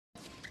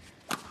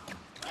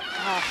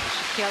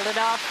Killed it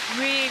off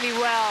really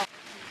well.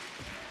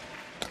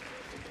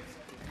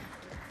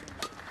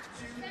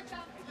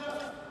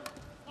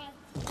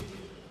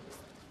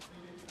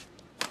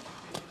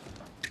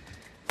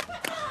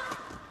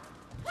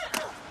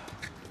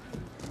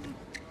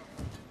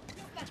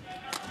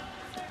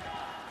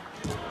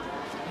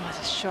 What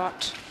a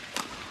shot.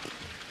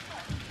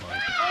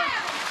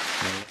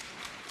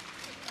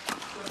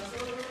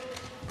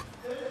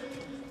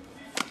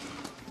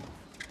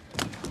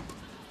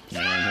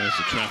 And there's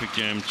a traffic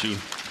jam too.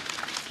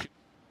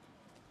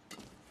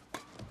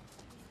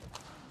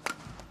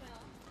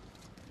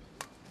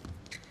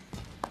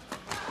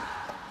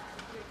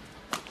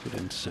 Good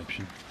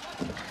interception.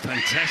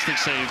 Fantastic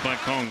save by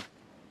Kong.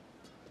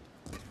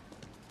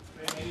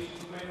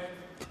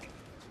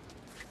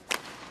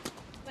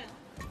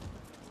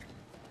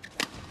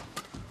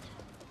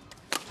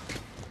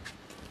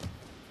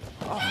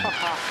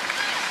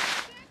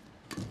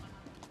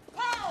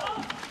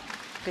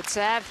 Good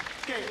serve.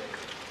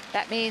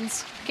 That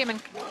means Kim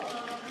and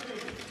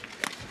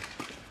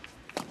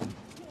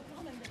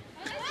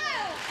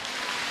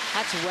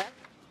that's well.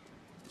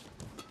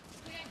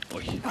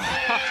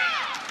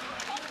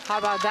 How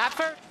about that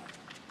for?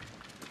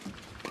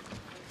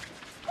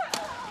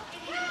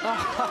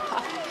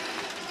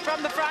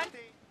 From the front.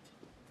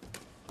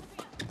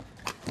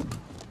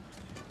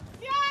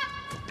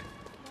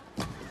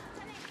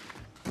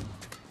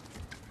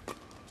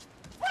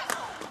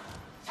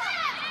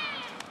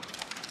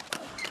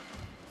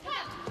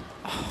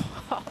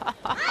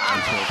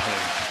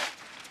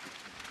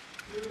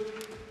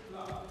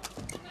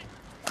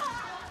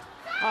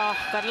 Oh,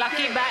 that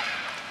lucky bat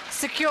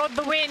secured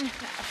the win.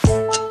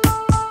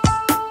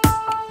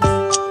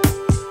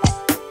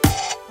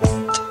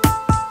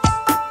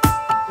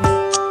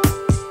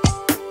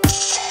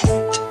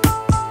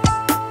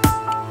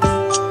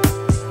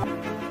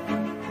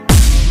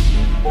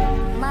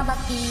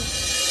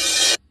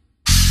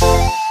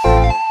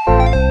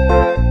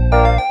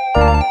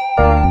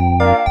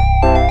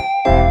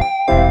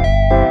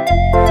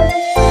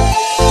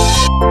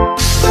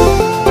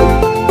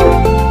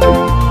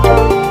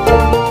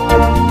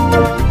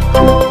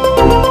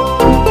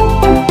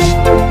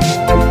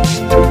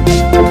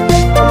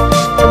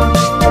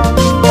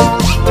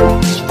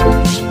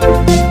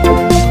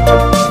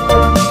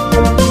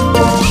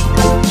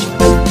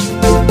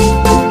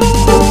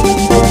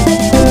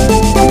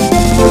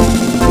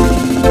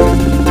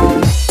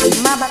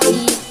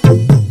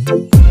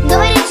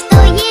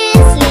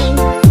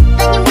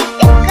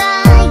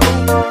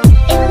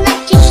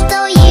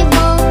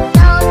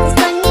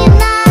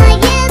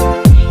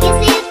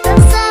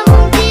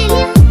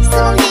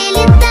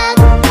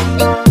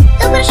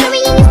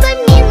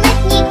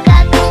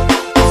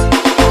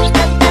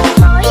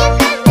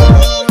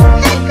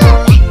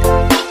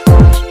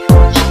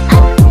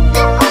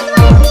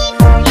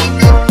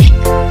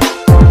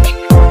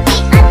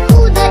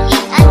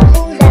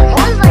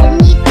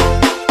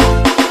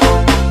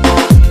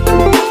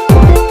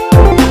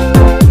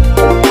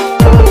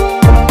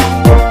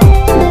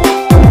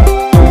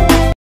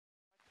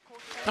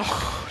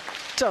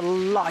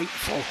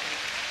 Delightful.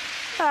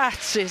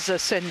 That is a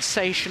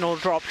sensational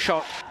drop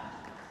shot.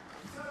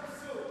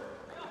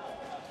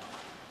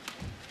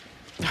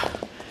 A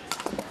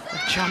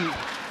jump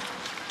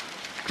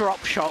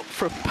drop shot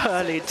from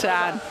Pearly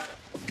Tan.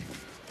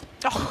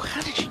 Oh,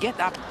 how did she get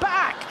that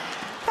back?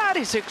 That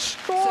is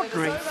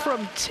extraordinary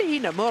from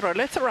Thinaah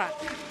Muralitharan.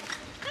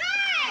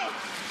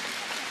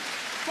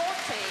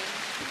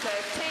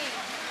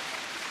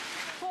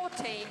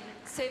 14,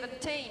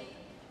 17.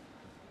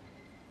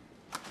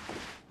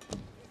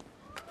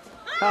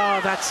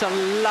 Oh, that's a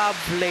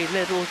lovely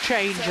little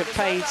change of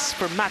pace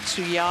from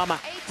Matsuyama.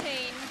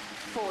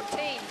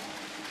 18-14.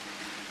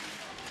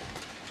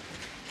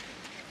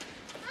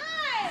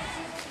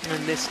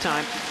 And this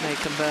time they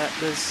convert.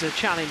 There's a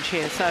challenge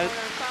here, so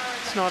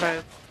it's not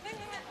over.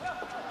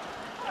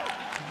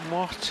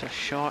 What a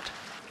shot.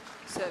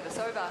 Service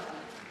over.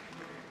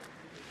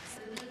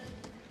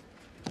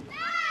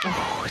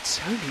 Oh, it's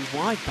only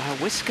wide by a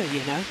whisker,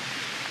 you know.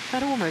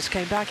 That almost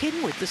came back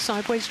in with the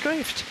sideways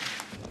drift.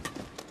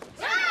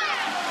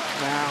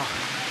 Wow,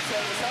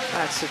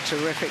 that's a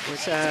terrific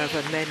reserve,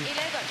 and then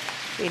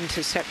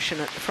interception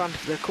at the front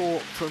of the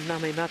court from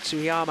Nami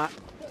Matsuyama.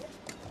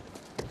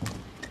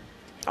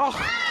 Oh,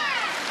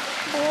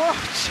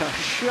 what a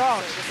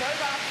shot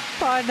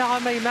by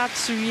Nami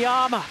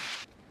Matsuyama.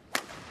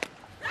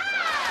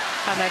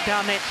 And they've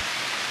done it.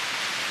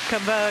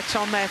 Convert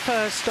on their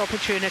first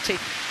opportunity.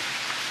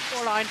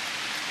 Scoreline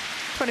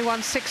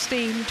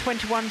 21-16,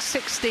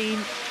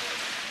 21-16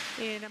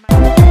 in